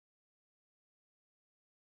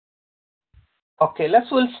Okay,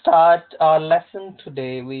 we'll start our lesson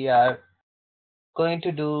today. We are going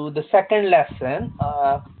to do the second lesson.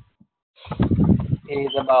 Is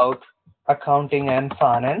about accounting and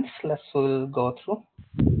finance. We'll go through.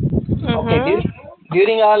 Okay,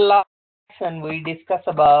 during our last lesson, we discussed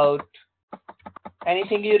about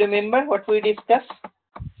anything you remember? What we discussed?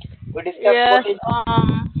 We discussed Yes,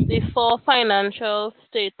 what is the four financial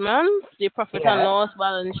statements, the profit and loss,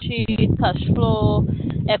 balance sheet, cash flow,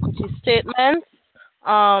 equity statements.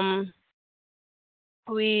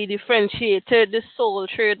 We differentiated the sole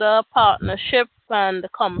trader, partnership, and the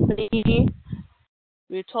company.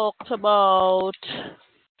 We talked about,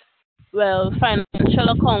 well, financial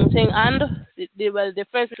accounting and the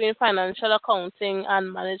difference between financial accounting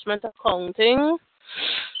and management accounting.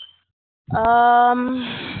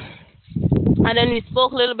 And then we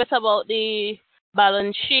spoke a little bit about the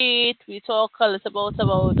balance sheet. We talked a little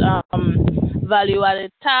about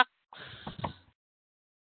value-added tax.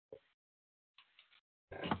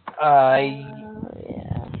 Yeah.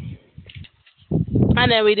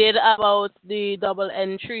 And then we did about the double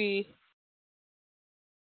entry.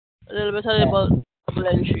 A little bit about double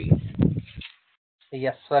entries.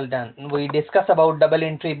 Yes, well done. We discussed about double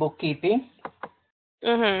entry bookkeeping.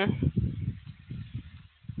 Okay.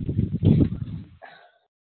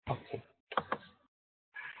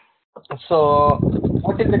 So,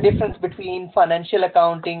 what is the difference between financial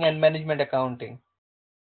accounting and management accounting?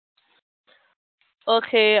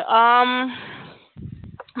 Okay.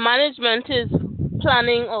 Management is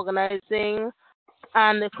planning, organizing,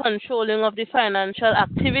 and the controlling of the financial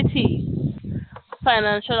activities.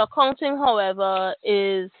 Financial accounting, however,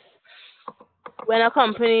 is when a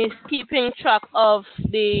company is keeping track of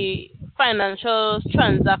the financial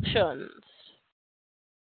transactions.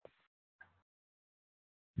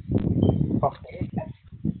 Okay.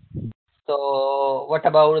 So, what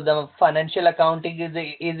about the financial accounting? Is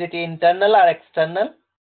it internal or external?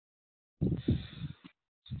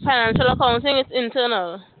 Financial accounting is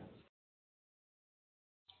internal.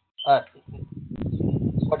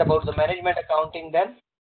 What about the management accounting then?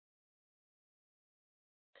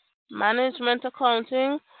 Management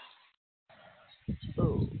accounting.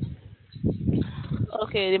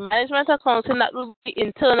 Okay, the management accounting, that will be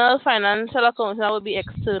internal. Financial accounting, that will be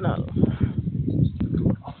external.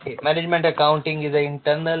 Okay, management accounting is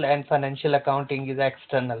internal and financial accounting is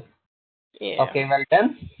external. Yeah. Okay, well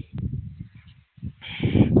done.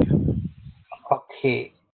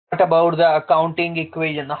 Okay. What about the accounting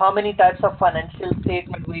equation? How many types of financial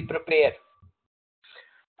statement we prepare?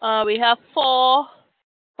 We have 4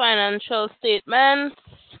 financial statements: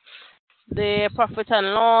 the profit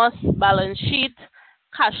and loss, balance sheet,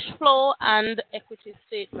 cash flow, and equity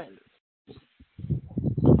statement.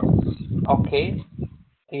 Okay.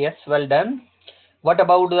 Yes, well done. What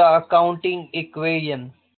about the accounting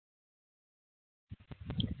equation?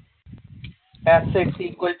 Assets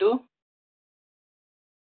equal to?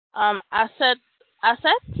 Assets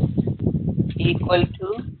equal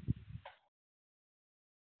to?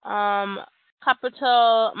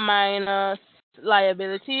 Capital minus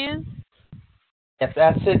liabilities. Yes,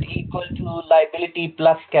 asset equal to liability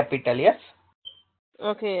plus capital, yes?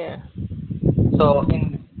 Okay. So,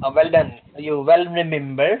 well done. You well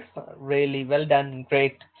remember. Really well done.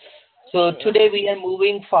 Great. So, today we are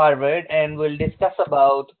moving forward and we'll discuss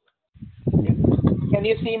about. Can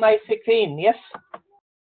you see my screen? Yes?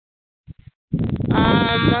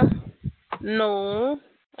 No,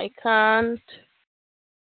 I can't.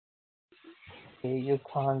 Okay, you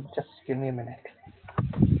can't. Just give me a minute.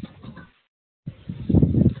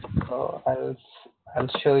 So I'll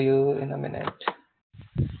show you in a minute.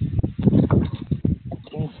 I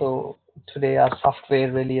think so. Today our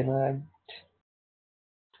software really, it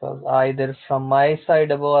was either from my side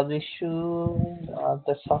was issue or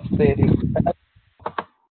the software itself.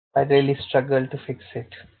 I really struggle to fix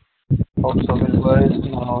it. Hope so will work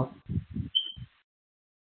now.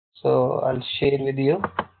 So I'll share with you.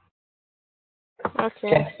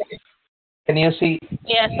 Okay. Can you see?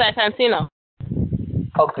 Yes, I can see now.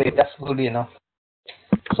 Okay, that's good.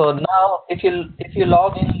 So now if you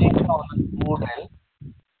log in later on Moodle.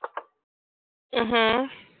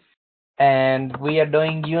 And we are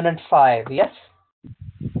doing unit 5, yes?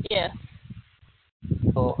 Yes.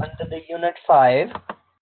 So under the unit 5,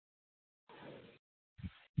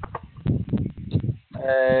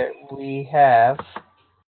 we have,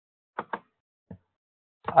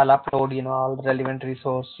 I'll upload, all the relevant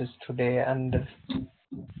resources today under.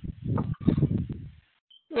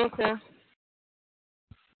 Okay.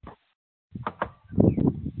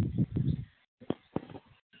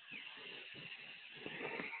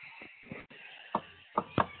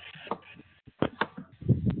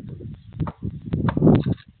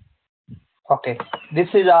 Okay, this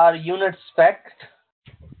is our unit spec.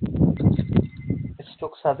 It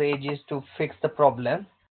took us ages to fix the problem.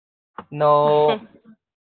 Now,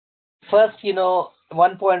 first,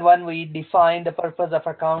 1.1, we define the purpose of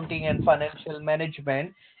accounting and financial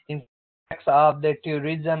management in context of the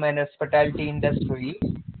tourism and hospitality industry,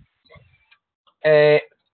 and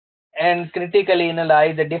critically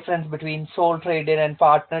analyze the difference between sole trader and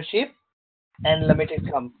partnership and limited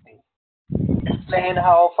company. Explain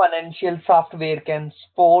how financial software can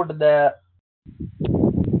support the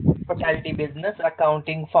hospitality business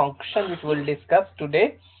accounting function, which we'll discuss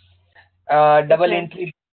today. Double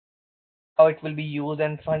entry, how it will be used,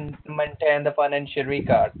 and maintain the financial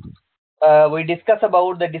record. We discuss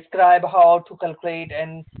about the describe how to calculate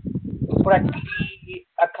and correctly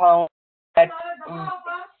account at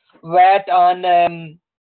VAT on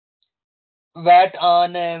VAT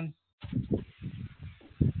on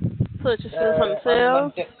purchases and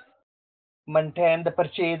sales. Maintain the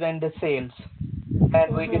purchase and the sales.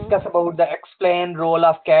 And we discuss about the explain role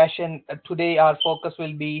of cash, and today our focus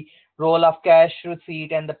will be role of cash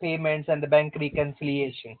receipt and the payments and the bank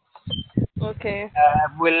reconciliation. Okay.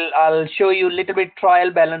 I'll show you a little bit trial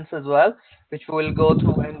balance as well, which we'll go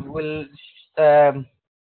through, and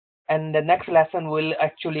and the next lesson will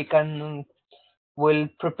actually will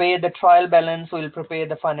prepare the trial balance, we'll prepare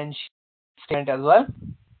the financial statement as well,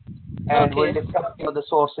 and we'll discuss the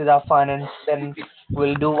sources of finance. Then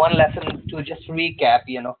we'll do one lesson to just recap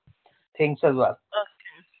things as well.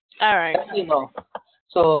 Okay. All right.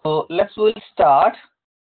 So we'll start.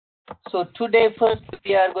 So today first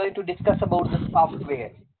we are going to discuss about the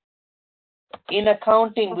software. In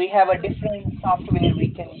accounting, we have a different software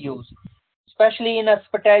we can use. Especially in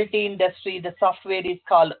hospitality industry, the software is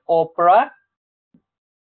called Opera.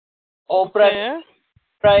 Opera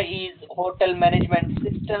is hotel management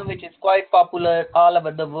system, which is quite popular all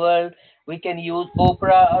over the world. We can use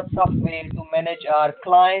Opera software to manage our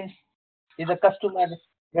clients. It's a customer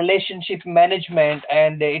relationship management,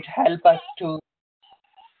 and it helps us to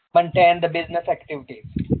maintain the business activities.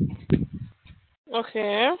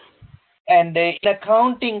 Okay. And in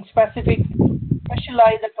accounting,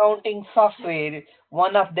 specialized accounting software,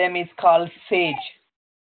 one of them is called Sage.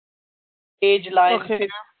 Sage Line 50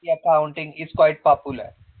 accounting is quite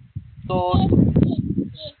popular. So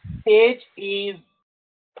Sage is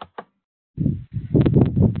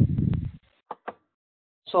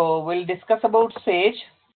we'll discuss about Sage.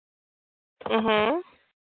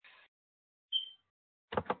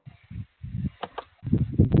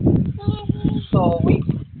 So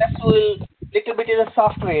this will little bit is a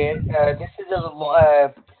software. This is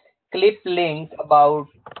a clip link about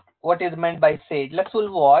what is meant by Sage.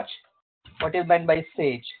 We'll watch what is meant by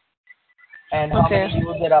Sage and how many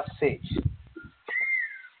users of Sage.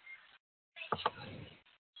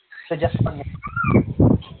 So just 1 minute.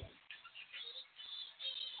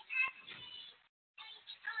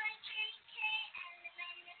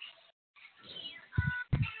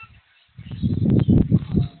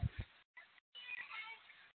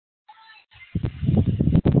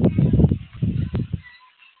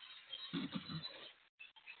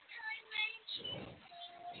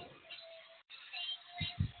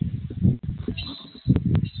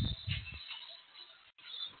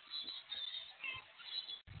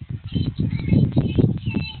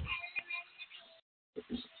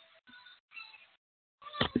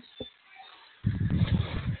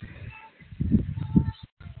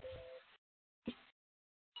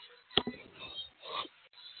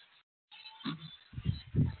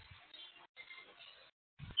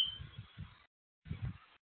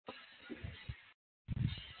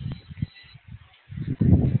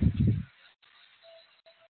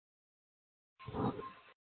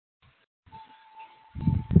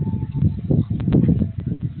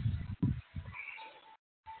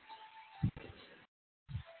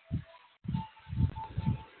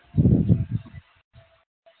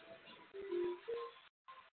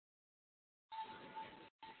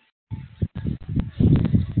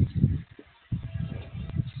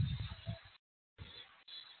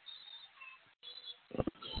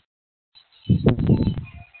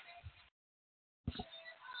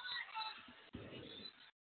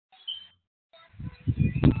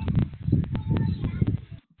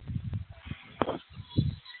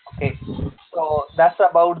 Okay, so that's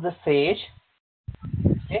about the Sage.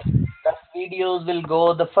 Okay, the videos will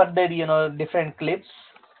go the further, different clips.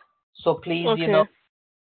 So please,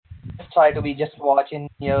 try to be just watching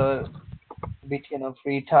your bit,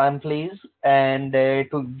 free time, please, and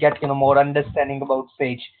to get, more understanding about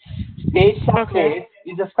Sage. Sage software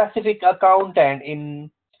is a specific accountant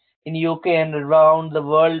in in UK and around the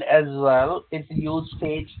world as well. It's used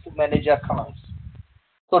Sage to manage accounts.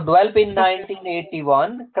 So developed in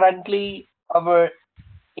 1981, currently over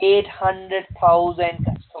 800,000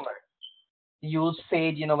 customers use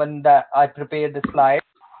Sage, when I prepare the slide.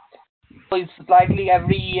 So it's likely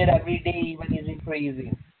every year, every day even is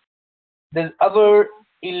increasing. There's over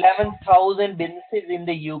 11,000 businesses in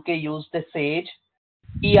the UK use the Sage.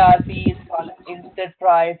 ERP is called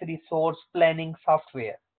Enterprise Resource Planning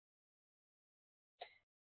Software.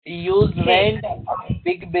 Use Okay. rent of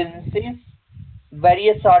big businesses,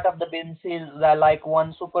 various sort of the businesses like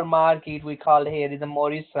one supermarket we call here is a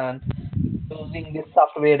Morrison, using this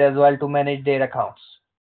software as well to manage their accounts.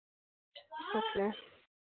 Okay.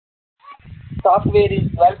 Software is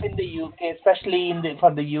developed in the UK, especially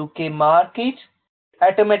for the UK market.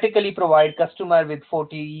 Automatically provide customer with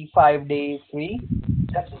 45 days free.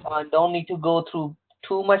 Just don't need to go through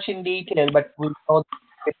too much in detail, but we'll know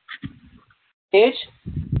the stage.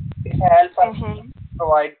 It helps us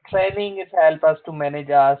provide training. It helps us to manage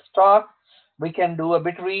our stock. We can do a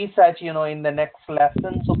bit research, in the next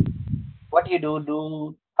lesson. So what you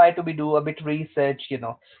do try to do a bit research, and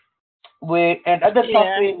Yeah. other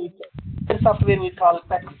software we call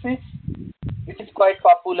Pexis, which is quite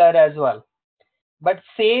popular as well. But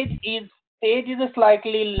Sage is a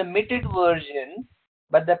slightly limited version,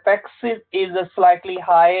 but the Pexis is a slightly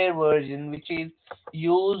higher version, which is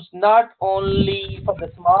used not only for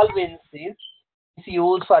the small businesses, it's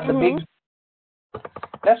used for the big.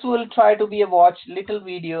 Let's we'll try to be a watch little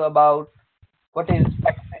video about what is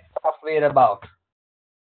Pexis software about.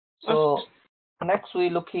 So next we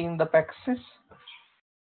look in the Pexis.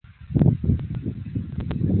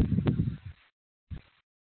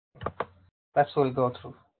 Let's we'll go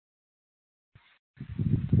through.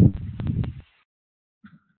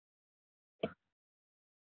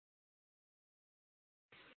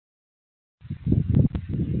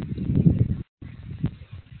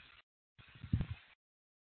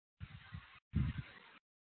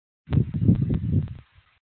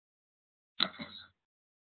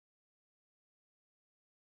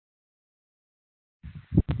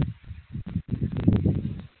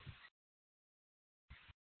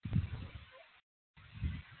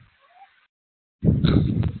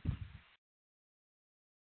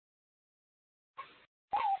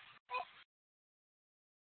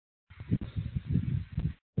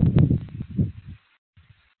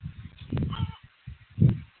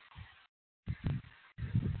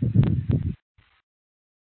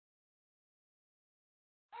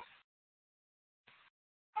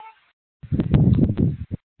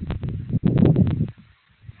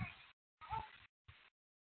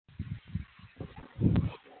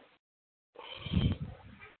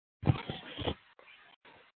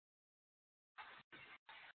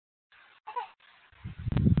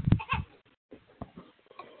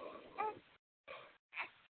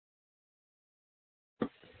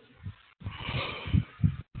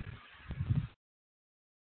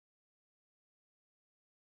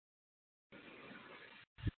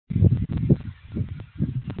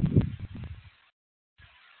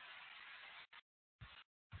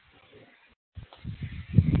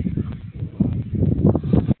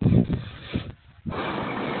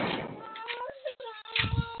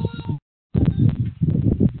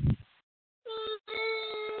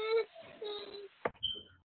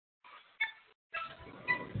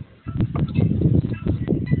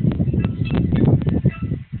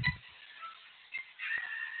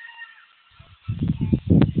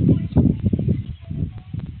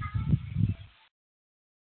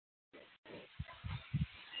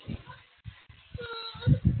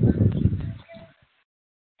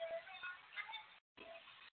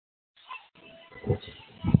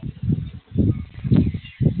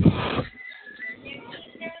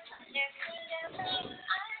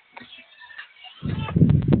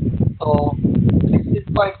 So this is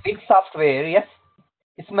quite big software, yes.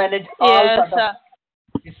 It's manage all Yes. sort of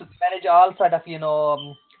it's manage all sort of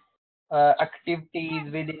activities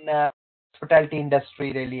within hospitality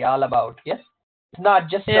industry, really all about, yes. It's not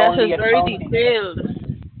just Yes, only it's very accounting. detailed.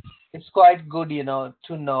 It's quite good,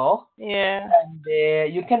 to know. Yeah.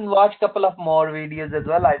 And you can watch couple of more videos as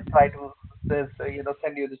well. I try to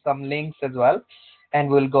send you some links as well, and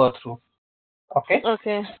we'll go through. Okay.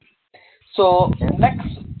 Okay. So next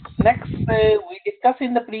we discussed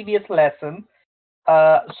in the previous lesson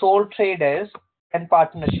sole traders and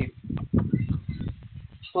partnership.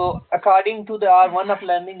 So according to the R1 of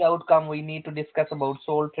learning outcome, we need to discuss about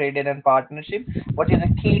sole trader and partnership. What is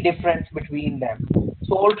the key difference between them?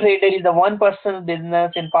 Sole trader is a one person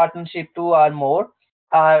business. In partnership, two or more,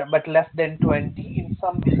 but less than 20. In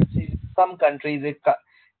some businesses, some countries,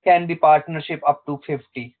 can be partnership up to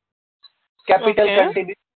 50. Capital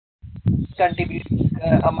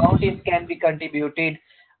amount can be contributed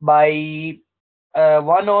by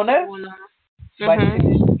one owner, but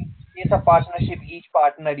in case of partnership, each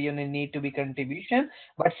partner need to be contribution.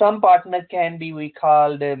 But some partner can be we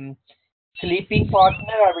called sleeping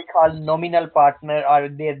partner, or we call nominal partner, or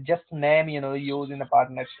they're just name used in a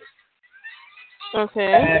partnership.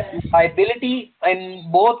 Liability in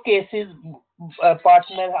both cases,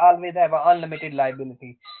 partner always have an unlimited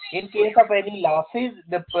liability. In case of any losses,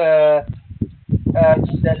 the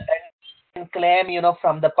can claim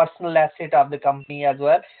from the personal asset of the company as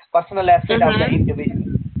well, personal asset of the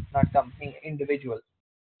individual, not company, individual.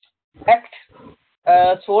 Act.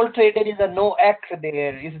 Sole trader is a no act,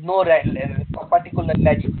 there is no particular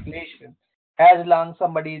legislation. As long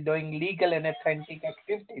somebody is doing legal and authentic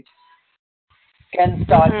activities, can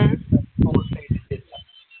start sole trader business.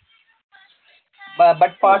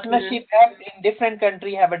 But partnership act in different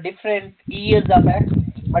country have a different years of act,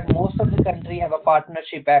 but most of the country have a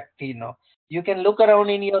partnership act. You can look around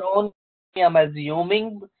in your own. I'm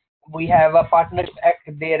assuming we have a partnership act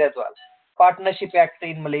there as well. Partnership act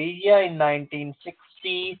in Malaysia in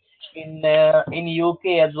 1960, in UK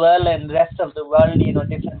as well, and rest of the world,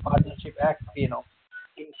 different partnership act, in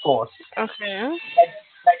force.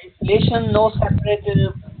 Legislation, no separate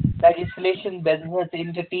legislation, business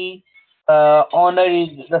entity. Owner is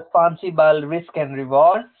responsible, risk and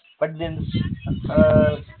reward, but then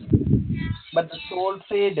but the sole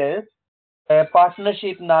trader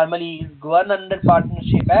partnership normally is governed under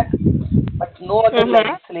partnership act, but no other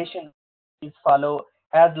legislation is follow.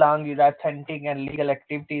 As long as authentic and legal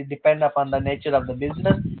activities depend upon the nature of the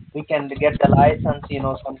business, we can get the license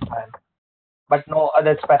sometime, but no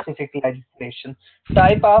other specific legislation.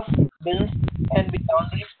 Type of business can be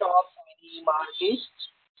laundry shops, mini markets,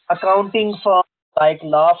 accounting firms like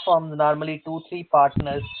law firms, normally 2-3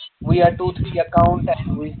 partners. We are 2-3 accountants,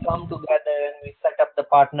 and we come together and we set up the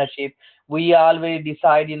partnership. We always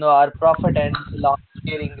decide, our profit and loss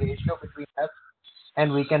sharing ratio between us,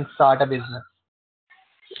 and we can start a business.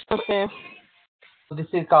 So this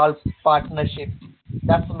is called partnership.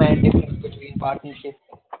 That's the main difference between partnership.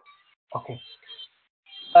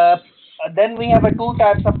 Then we have two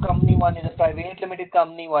types of company. One is a private limited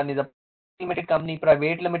company. One is a limited company.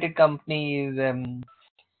 Private limited company is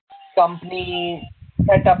company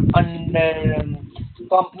set up under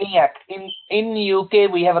Company Act. In UK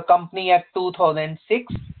we have a Company Act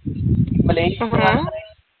 2006. Malaysia,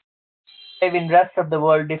 in rest of the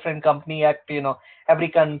world, different Company Act. Every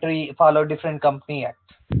country follow different Company Act.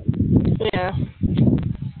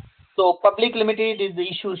 So public limited is the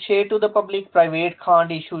issue share to the public. Private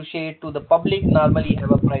can't issue share to the public. Normally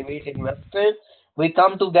have a private investor. We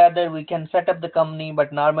come together, we can set up the company,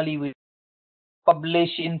 but normally we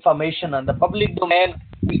publish information on the public domain.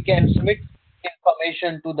 We can submit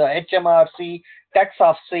information to the HMRC, tax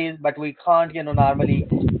offices, but we can't, normally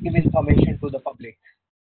give information to the public.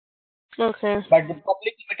 But the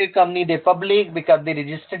public limited company, they public because they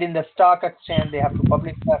registered in the stock exchange. They have to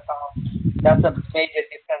publish the account. That's a major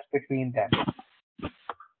difference between them.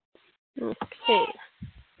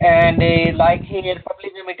 And like here,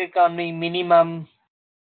 public limited company, minimum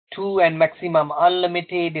 2 and maximum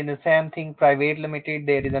unlimited. In the same thing, private limited,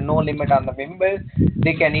 there is a no limit on the members.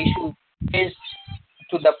 They can issue shares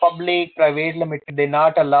to the public. Private limited, they're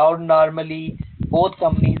not allowed normally. Both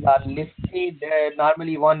companies are listed.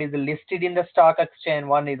 Normally one is listed in the stock exchange,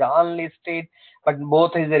 one is unlisted, but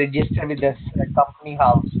both is registered with the company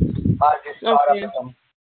house or the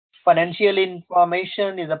financial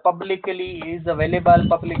information is available.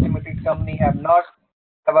 Public limited company have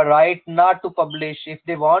a right not to publish. If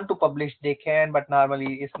they want to publish, they can, but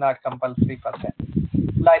normally it's not compulsory for them.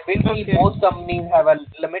 Liability, both companies have a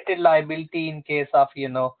limited liability in case of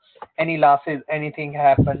any losses, anything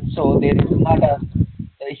happens. So there is not a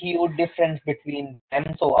huge difference between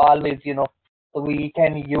them. So always we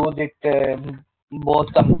can use it,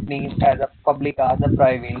 both companies, as a public or the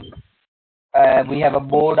private. We have a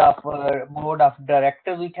board of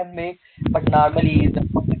directors we can make, but normally the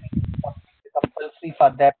public is compulsory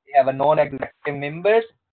for that. We have a non-executive members,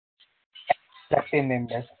 executive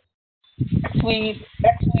members. Next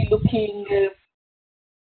we looking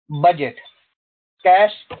budget,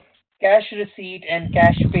 cash receipt and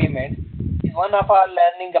cash payment is one of our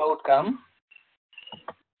learning outcome.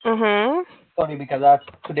 Sorry, because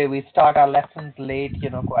today we start our lessons late,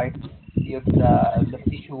 quite due to the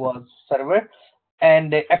issue was server.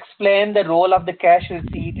 And explain the role of the cash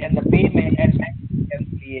receipt and the payment and bank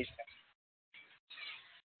reconciliation.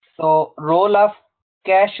 So role of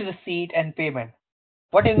cash receipt and payment.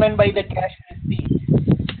 What is meant by the cash receipt?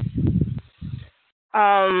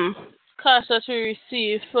 Cash that we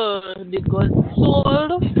receive for the goods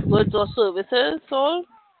sold, goods or services sold.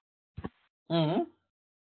 Mm-hmm.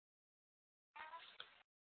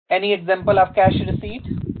 Any example of cash receipt?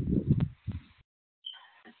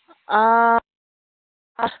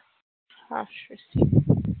 Cash receipt.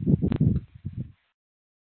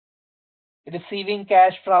 Receiving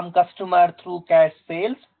cash from customer through cash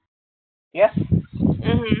sales. Yes.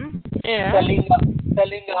 Yeah. Selling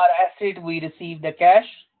our asset, we receive the cash.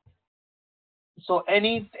 So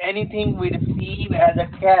anything we receive as a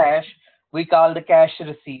cash, we call the cash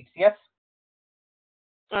receipt. Yes.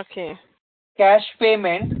 Okay. Cash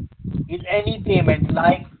payment is any payment,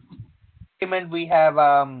 like payment we have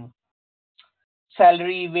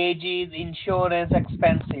salary, wages, insurance,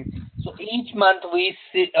 expenses. So each month we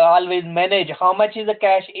always manage how much is the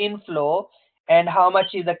cash inflow and how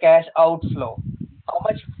much is the cash outflow. How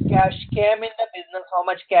much cash came in the business, how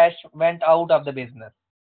much cash went out of the business.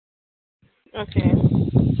 Okay.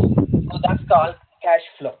 So that's called cash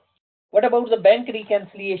flow. What about the bank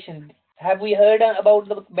reconciliation? Have we heard about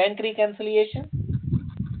the bank reconciliation?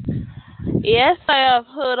 Yes, I have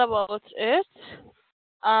heard about it.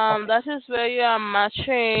 Okay. That is where you are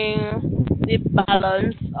matching the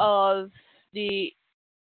balance of the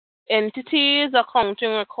entities'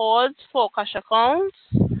 accounting records for cash accounts,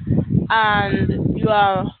 and you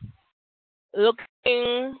are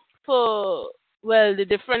looking for, well, the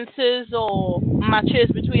differences or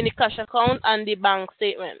matches between the cash account and the bank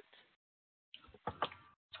statement.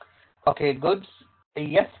 Okay, good.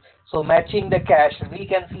 Yes. So matching the cash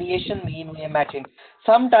reconciliation mean we are matching.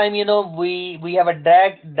 Sometime we have a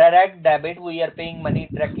direct debit. We are paying money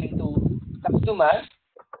directly to customer,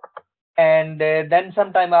 and then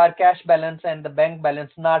sometime our cash balance and the bank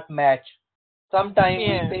balance not match. Sometime we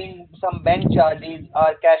Yeah. paying some bank charges.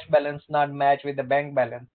 Our cash balance not match with the bank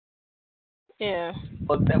balance. Yeah.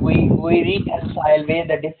 So we reconcile where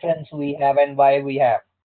the difference we have and why we have.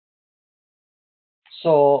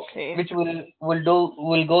 So Okay. which we'll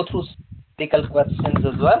go through theoretical questions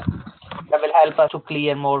as well. That will help us to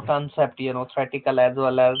clear more concept, theoretical as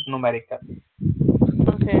well as numerical.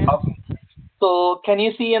 Okay. Okay. So can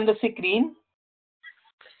you see on the screen?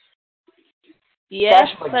 Yes,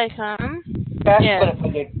 Cash budget. I can. Cash Yeah.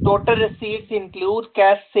 budget. Total receipts include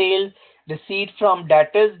cash sales, receipt from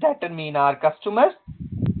debtors, debtor mean our customers,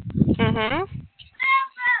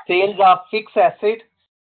 sales of fixed asset,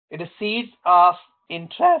 receipts of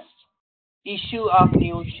interest, issue of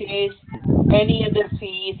new shares, any other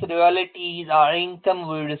fees, royalties, or income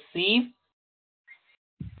we receive.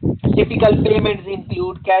 Typical payments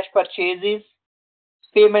include cash purchases,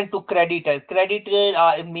 payment to creditors. Creditors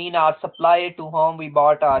mean our supplier to whom we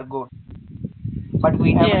bought our goods, but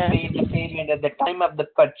we haven't Yeah. paid the payment at the time of the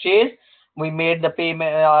purchase. We made the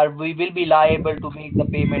payment, or we will be liable to make the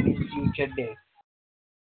payment in future days.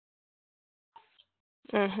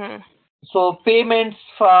 So payments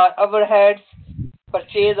for overheads,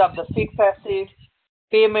 purchase of the fixed asset,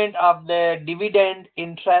 payment of the dividend,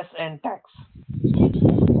 interest, and tax.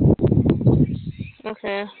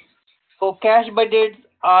 Okay. So cash budgets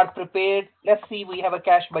are prepared. Let's see, we have a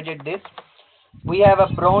cash budget this. We have a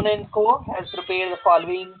Brown and Co. has prepared the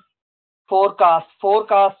following forecast.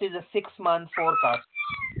 Forecast is a 6-month forecast.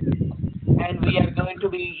 And we are going to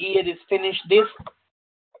be, year is finished this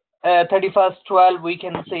 31st 12, we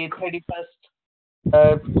can say 31st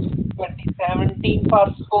 2017 for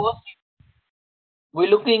suppose. We're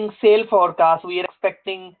looking sale forecast. We are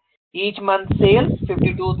expecting each month sales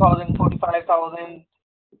 52,000, 45,000,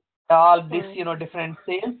 all this different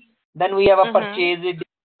sales. Then we have a purchase. This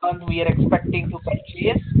month we are expecting to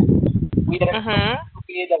purchase. We are expecting to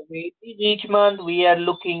pay the wages each month. We are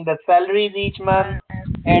looking the salaries each month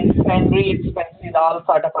and sundry expenses, all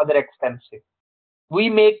sort of other expenses. We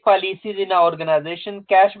make policies in our organization.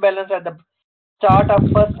 Cash balance at the start of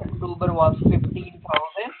 1st October was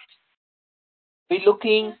 15,000. We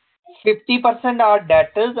looking 50% are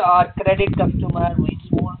debtors, are credit customer. We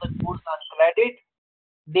sold the goods on credit.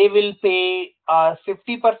 They will pay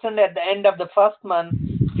 50% at the end of the first month.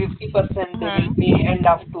 50% they will pay end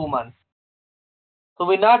of 2 months. So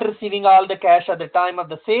we're not receiving all the cash at the time of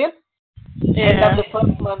the sale. End of the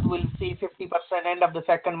first month we'll see 50%. End of the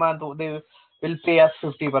second month they will pay us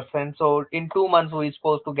 50%. So in 2 months we're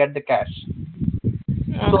supposed to get the cash.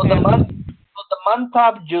 So the month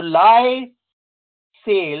of July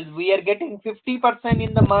sales, we are getting 50%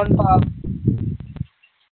 in the month of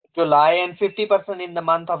July and 50% in the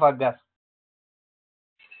month of August.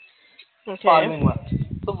 Okay. Following month.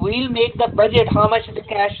 So we'll make the budget how much the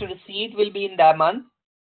cash receipt will be in that month,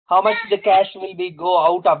 how much the cash will be go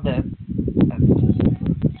out of the.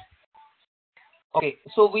 Okay,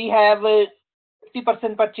 so we have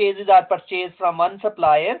 50% purchases are purchased from one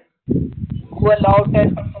supplier who allow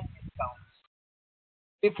 10% discount.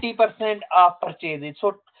 50% of purchases.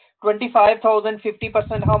 So 25,000,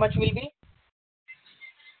 50%, how much will be?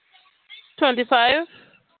 25.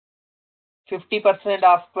 50%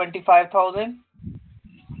 of 25,000.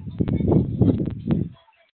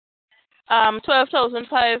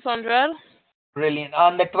 12,500. Brilliant.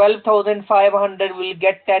 On the 12,500, we'll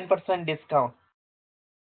get 10% discount.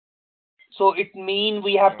 So it means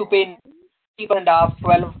we have to pay 50% of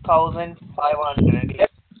 12,500. Yes.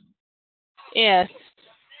 Yes.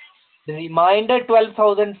 The remainder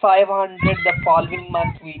 12,500 the following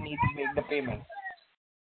month we need to make the payment.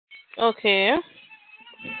 Okay.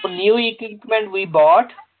 So new equipment we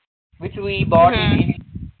bought, which we bought in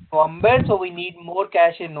November, so we need more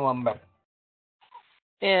cash in November.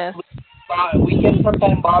 Yes. We can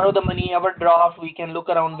sometimes borrow the money, overdraft, we can look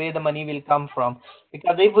around where the money will come from.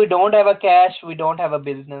 Because if we don't have a cash, we don't have a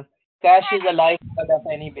business. Cash is the lifeblood of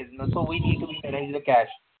any business, so we need to manage the cash.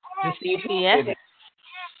 Receive Yes. payment.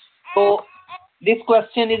 So this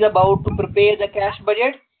question is about to prepare the cash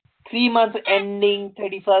budget. 3 months ending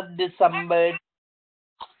 31st December.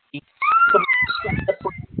 The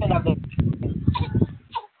position of the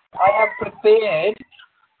I have prepared,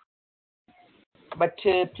 but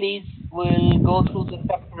please we'll go through the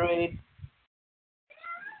separate.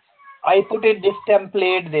 I put it this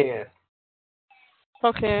template there.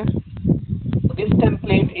 Okay. This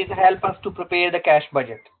template is help us to prepare the cash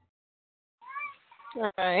budget.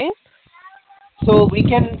 All right. So we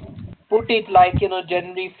can put it like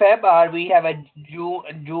January, Feb, or we have a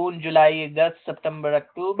June, July, August, September,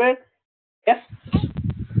 October. Yes.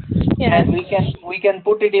 Yes. And we can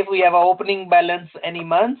put it if we have an opening balance any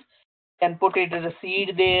month. Can put it as a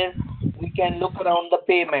seed there. We can look around the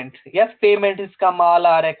payment. Yes, payment is come all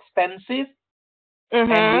our expenses.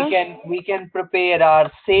 And we can prepare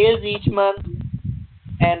our sales each month,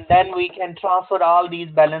 and then we can transfer all these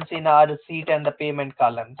balance in our receipt and the payment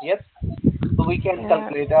column. Yes, so we can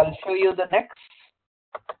calculate. I'll show you the next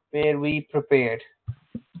where we prepared.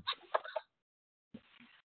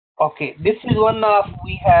 Okay, this is one of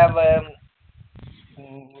we have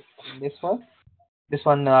this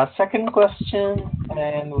one second question,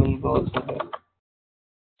 and we'll go to the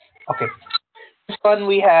okay. This one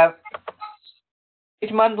we have.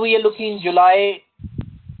 Each month we are looking July,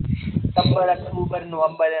 September, October,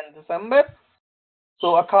 November, and December.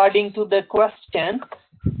 So according to the question,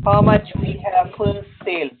 how much we have for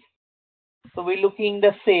sales? So we're looking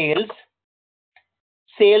the sales.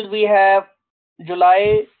 Sales we have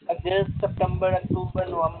July, August, September, October,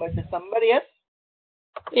 November, December. Yes.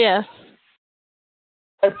 Yes.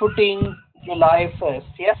 We're putting July first.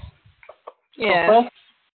 Yes. Yes. So first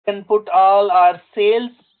we can put all our sales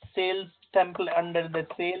template under the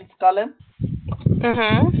sales column.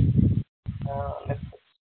 Let's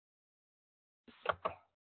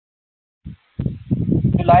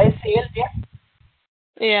July sales, yeah.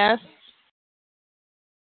 Yes.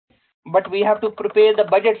 But we have to prepare the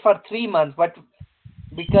budget for 3 months. But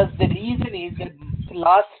because the reason is that the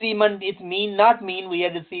last 3 months it not mean we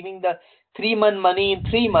are receiving the 3-month money in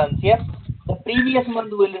 3 months. Yes, the previous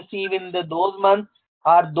month will receive in those months,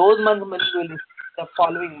 or those months money will receive the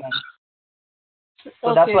following month.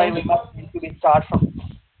 So that's why we must need to start from.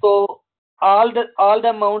 So all the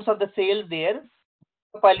amounts of the sales there,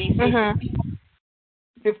 policy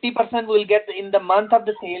 50% will get in the month of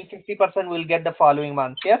the sale, 50% will get the following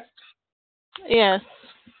month. Yes. Yes.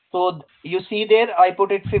 So you see there, I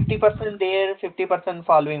put it 50% there, 50%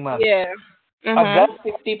 following month. Yeah. August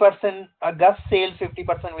 50%, August sale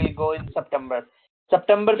 50% will go in September.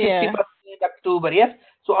 September 50% October. Yes.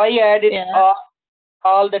 So I added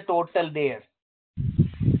all the total there.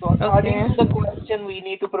 So according to the question, we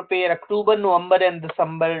need to prepare October, November, and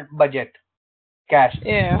December budget cash.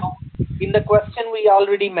 Yeah. So in the question, we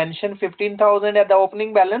already mentioned 15,000 at the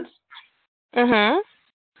opening balance.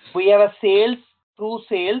 We have a sales through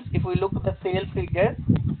sales. If we look at the sales figure,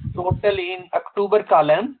 total in October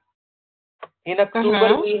column. In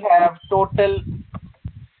October, we have total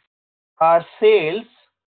our sales.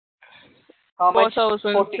 How much?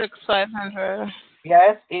 4,500.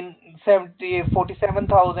 Yes, in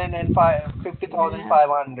 47,000 and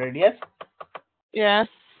 50,500. Yes. Yes.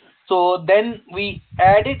 So then we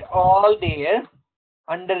add it all there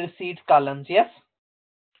under receipt columns. Yes.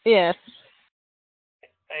 Yes.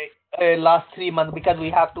 Last 3 months, because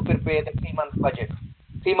we have to prepare the 3 months budget,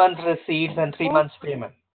 3 months receipts and 3 months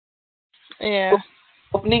payment. Yeah. So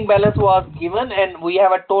opening balance was given, and we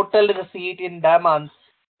have a total receipt in that month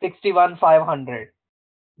 61,500.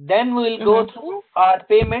 Then we will go through our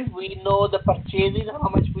payment. We know the purchases, how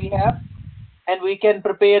much we have, and we can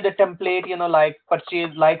prepare the template, like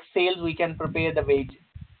purchase, like sales, we can prepare the wage,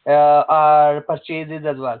 our purchases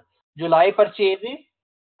as well. July purchases,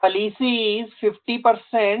 policy is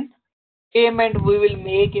 50% payment we will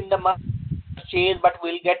make in the month of purchase, but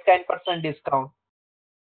we'll get 10% discount.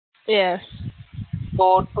 Yes.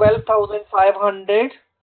 So 12,500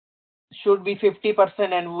 should be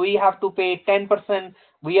 50%, and we have to pay 10%.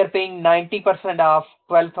 We are paying 90% of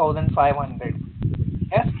 12,500.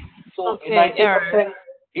 Yes. So Okay. 90%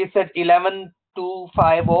 is at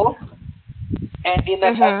 11,250, and in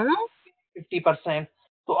a 50%.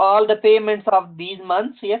 So all the payments of these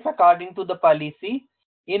months, yes, according to the policy.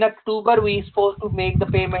 In October, we supposed to make the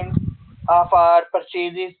payment of our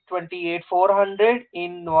purchases 28,400.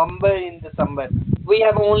 In November, in December, we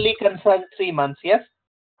have only concerned 3 months. Yes.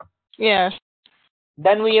 Yes.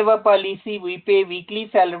 Then we have a policy. We pay weekly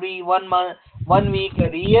salary 1 month, 1 week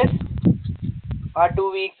arrears, or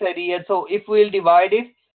 2 weeks arrears. So if we'll divide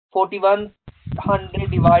it, 4,100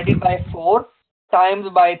 divided by 4 times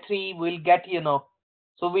by 3, we'll get,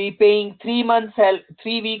 So we paying 3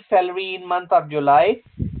 weeks salary in month of July.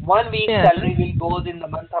 1 week salary will goes in the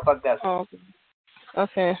month of August.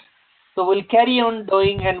 Okay. So we'll carry on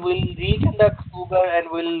doing, and we'll reach in the October, and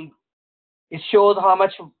it shows how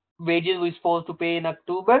much wages we're supposed to pay in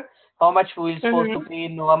October, how much we're supposed to pay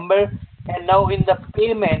in November, and now in the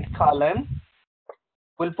payment column,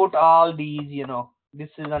 we'll put all these, this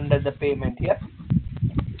is under the payment here.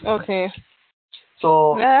 Okay.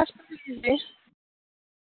 So that's pretty easy.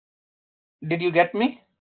 Did you get me?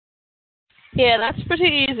 Yeah, that's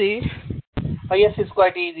pretty easy. Oh yes, it's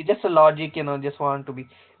quite easy. Just a logic, just want to be.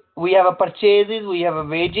 We have a purchases, we have a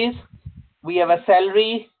wages, we have a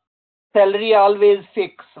salary. Salary always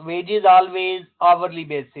fixed, wages always hourly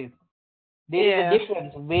basis. There is a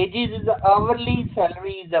difference. Wages is a hourly,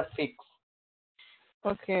 salary is a fixed.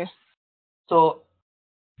 Okay. So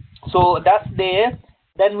that's there.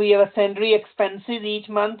 Then we have a sundry expenses each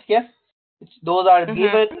month. Yes, those are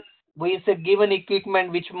given. We say given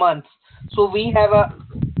equipment which month. So we have a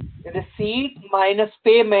receipt minus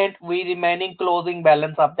payment. We remaining closing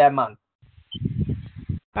balance of that month.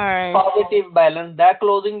 All right. Positive balance. That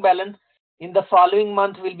closing balance in the following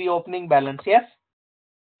month will be opening balance. Yes.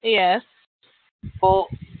 Yes. So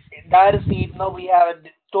that receipt, now we have a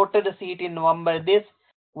total receipt in November. This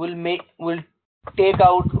will take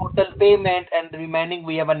out total payment, and remaining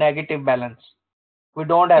we have a negative balance. We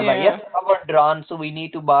don't have a overdrawn, so we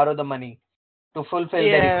need to borrow the money to fulfill the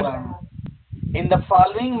requirement. In the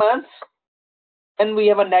following months, then we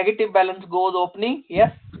have a negative balance goes opening.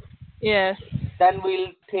 Yes. Yes. Then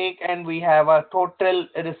we'll take, and we have a total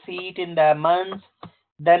receipt in the month.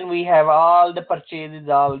 Then we have all the purchases,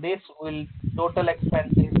 all this will total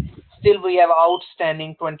expenses. Still we have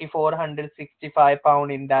outstanding £2,465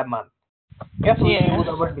 in that month. Yes, we use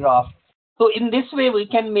our draft. So in this way we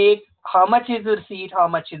can make how much is the receipt, how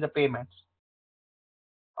much is the payments.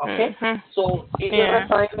 Okay. So in your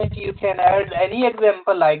assignment you can add any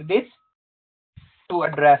example like this to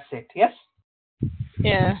address it. Yes.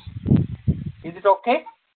 Yeah. Is it okay?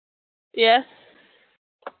 Yes.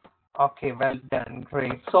 Okay, well done,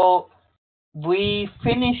 great. So we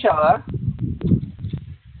finish our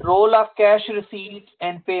role of cash receipt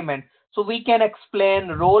and payment. So we can explain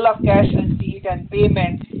role of cash receipt and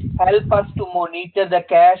payment help us to monitor the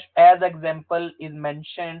cash, as example is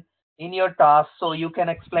mentioned in your task. So you can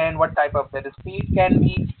explain what type of the receipt can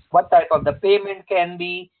be, what type of the payment can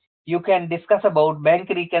be. You can discuss about bank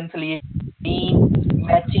reconciliation,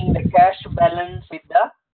 matching the cash balance with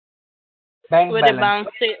the bank balance. The bank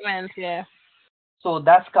statement, So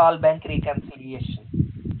that's called bank reconciliation.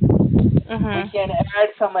 We can add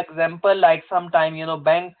some example, like sometime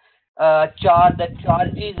bank charge the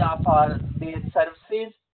charges of their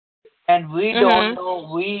services, and we don't know.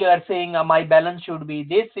 We are saying my balance should be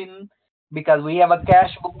this because we have a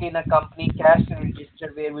cash book in a company, cash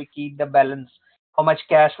register, where we keep the balance, how much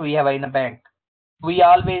cash we have in a bank. We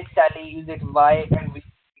always tally is it Y, and we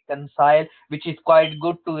reconcile, which is quite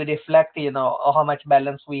good to reflect how much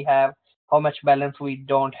balance we have, how much balance we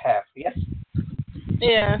don't have. Yes.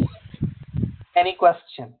 Yes. Any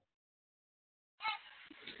question?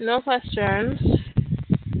 No questions.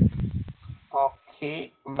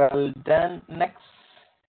 Okay, well done. Next,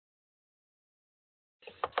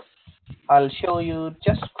 I'll show you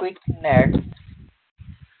just quick next.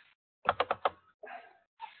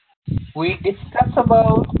 We discuss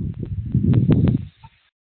about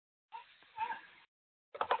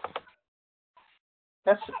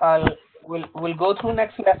we'll go through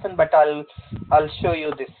next lesson, but I'll show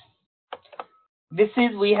you this. This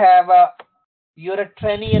is, we have a, you're a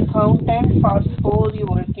trainee accountant. For suppose you're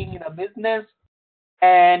working in a business,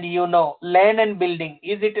 and you know land and building.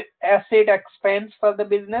 Is it asset expense for the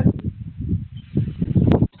business?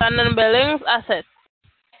 Land and buildings, asset.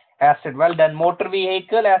 Asset. Well done. Motor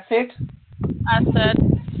vehicle, asset. Asset.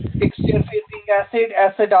 Fixture facing asset.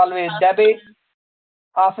 Asset always debit.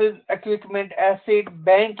 Office equipment asset.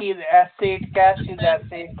 Bank is asset. Cash is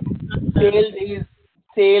asset.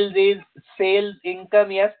 Sales is sales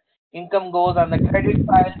income. Yes, income goes on the credit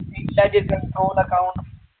side. Sale ledger control account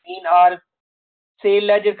mean our sale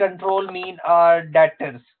ledger control mean our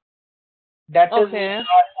debtors. Debtors mean Okay.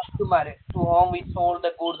 our customer to whom we sold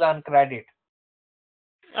the goods on credit.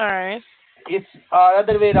 All right. If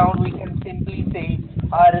other way around, we can simply say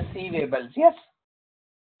our receivables. Yes.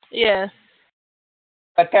 Yes.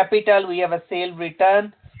 A capital, we have a sale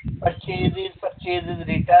return, purchases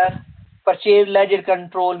return. Purchase ledger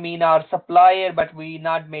control mean our supplier, but we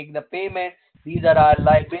not make the payment. These are our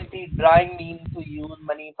liability. Drawing mean to use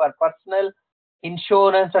money for personal.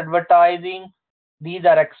 Insurance, advertising. These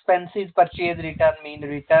are expenses. Purchase return mean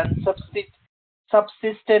return.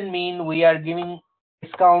 Subsistent mean we are giving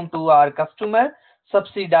discount to our customer.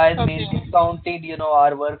 Subsidize means Okay. discounted,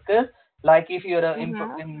 our workers. Like if you're a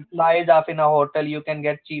Mhm. employees of in a hotel, you can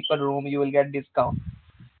get cheaper room, you will get discount.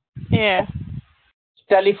 Yeah.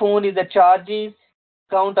 Telephone is the charges.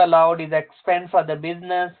 Count allowed is expense for the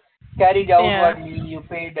business. Carried Yeah. outward mean you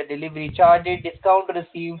paid the delivery charges. Discount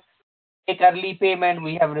received. Take early payment,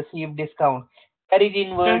 we have received discount. Carried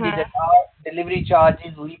inward is the Mhm. delivery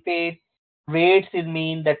charges we paid. Rates is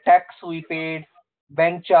mean the tax we paid.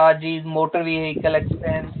 Bank charges, motor vehicle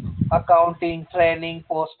expense, accounting, training,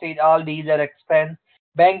 postage, all these are expense.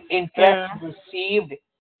 Bank interest Yeah. received,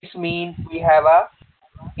 this mean we have a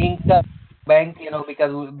income bank,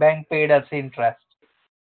 because bank paid us interest.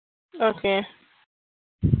 Okay.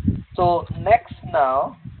 So next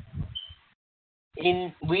now,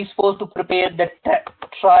 in we supposed to prepare the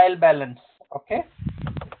trial balance. Okay.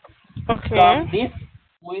 Okay. From this,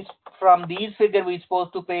 we from these figure we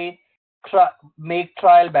supposed to pay make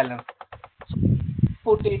trial balance.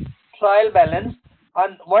 Put it trial balance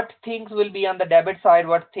on what things will be on the debit side,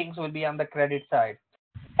 what things will be on the credit side.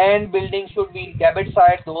 And building should be debit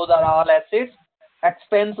side, those are all assets.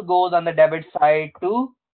 Expense goes on the debit side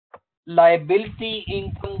too. Liability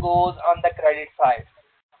income goes on the credit side.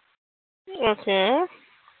 Okay.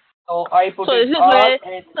 So I put So it this is all where.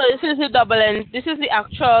 in. So this is the This is the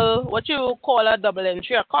actual what you call a double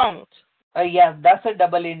entry account. Yes, that's a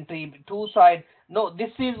double entry, two side. No,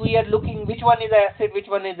 this is, we are looking which one is asset, which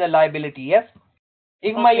one is a liability. Yes.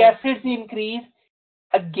 If my Okay. assets increase,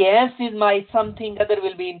 against is my something other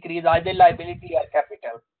will be increased, either liability or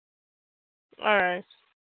capital. All right.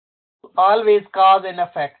 Always cause and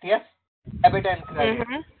effect. Yes. Debit and credit.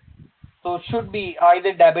 Mhm. So should be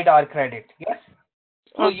either debit or credit. Yes.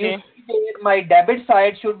 So you Okay. see there, my debit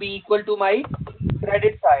side should be equal to my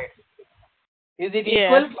credit side. Is it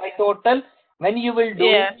Yes. equal? My total, when you will do,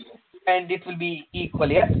 Yes. and it will be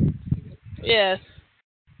equal. Yes. Yes.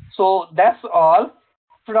 So that's all.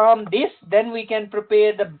 From this, then we can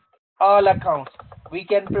prepare the all accounts. We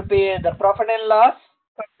can prepare the profit and loss.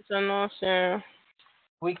 So no, sir.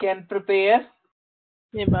 We can prepare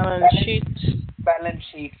The balance balance sheet. balance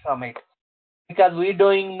sheet from it, because we're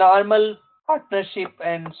doing normal partnership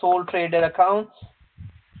and sole trader accounts.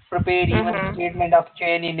 Prepare even Mhm. statement of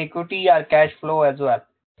change in equity or cash flow as well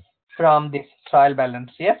from this trial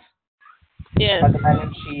balance. Yes, Yes. or the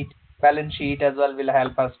balance sheet as well will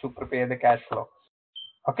help us to prepare the cash flow.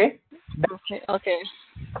 Okay. Okay. Okay.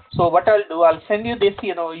 So what I'll do, I'll send you this.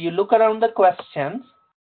 You look around the questions.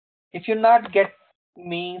 If you not get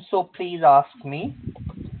me, so please ask me.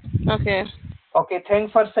 Okay. Okay,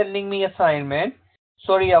 thanks for sending me assignment.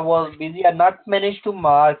 Sorry, I was busy. I not managed to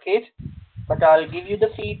mark it, but I'll give you the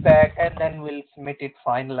feedback and then we'll submit it.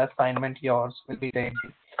 Final assignment yours will be ready,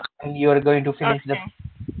 and you are going to finish the. Okay.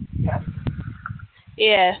 Yeah.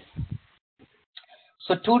 Yes.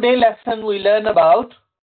 So today lesson we learn about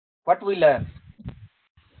what we learn.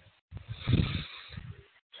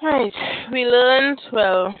 Right. We learned.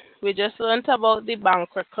 Well, we just learned about the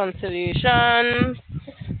bank reconciliation.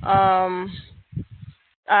 Um.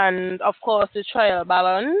 And of course the trial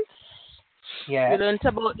balance. We Yes. learned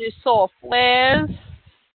about the softwares,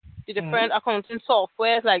 the Hmm. different accounting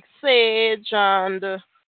softwares like Sage and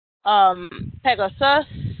Pegasus,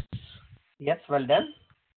 Yes. Well done.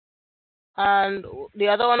 and the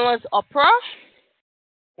other one was Opera.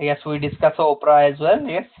 Yes, we discuss Oprah as well.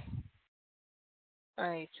 Yes.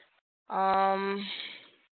 Right. Um.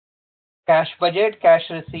 Cash budget, cash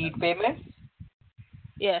receipt payment.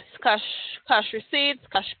 Yes, cash receipts,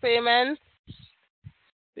 cash payments.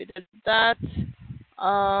 We did that.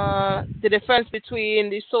 The difference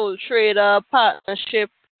between the sole trader,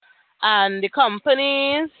 partnership, and the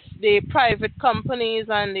companies, the private companies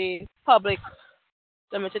and the public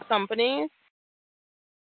limited companies.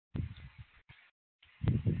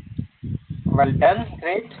 Well done,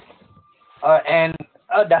 great. And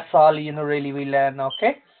that's all, really we learn,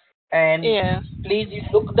 okay? And Yeah. please, you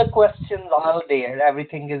look the questions all there.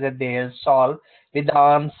 Everything is there, solved with the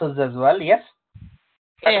answers as well, yes?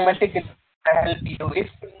 Yeah. Automatically help you. If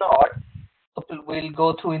not, we'll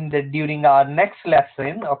go through in the during our next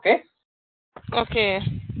lesson, okay? Okay.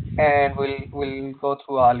 And we'll go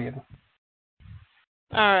through all,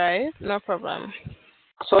 All right. No problem.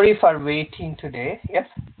 Sorry for waiting today, yes?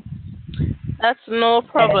 That's no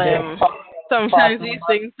problem. And Sometimes these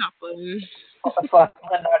things happen.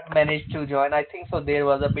 Fatma not managed to join. I think so. There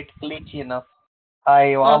was a bit glitch,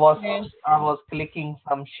 I Okay. was clicking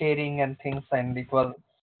some sharing and things, and it was,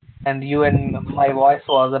 and you and my voice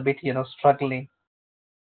was a bit, struggling.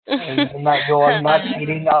 You was not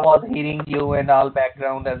hearing. I was hearing you and all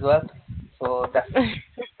background as well. So that's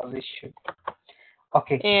the issue.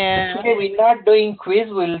 Okay. Yeah. Today we're not doing quiz.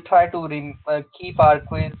 We'll try to keep our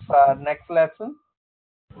quiz for next lesson.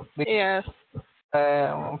 Yes.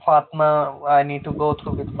 Fatma, I need to go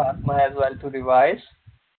through with Fatma as well to revise.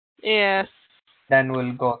 Yes. Then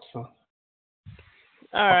we'll go through.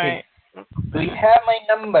 All Okay. right. Do you have my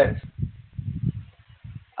number?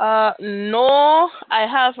 No, I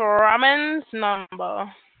have Ramen's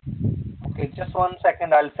number. Okay, just 1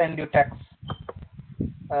 second. I'll send you text.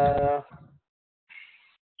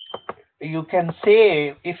 You can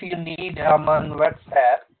say if you need on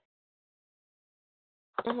WhatsApp,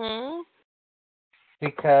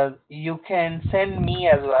 because you can send me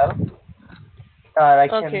as well. I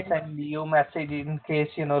can send you message in case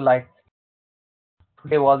like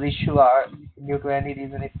there was issue due to any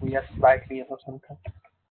reason, if we are slightly or something.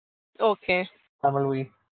 Okay. Normal we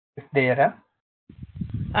is there, huh?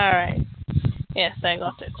 All right. Yes, I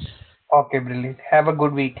got it. Okay, brilliant. Have a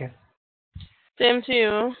good weekend. Same to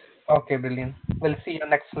you. Okay, brilliant. We'll see you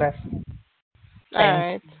next lesson. All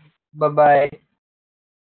right. Bye-bye.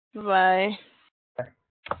 Bye.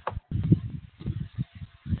 Bye.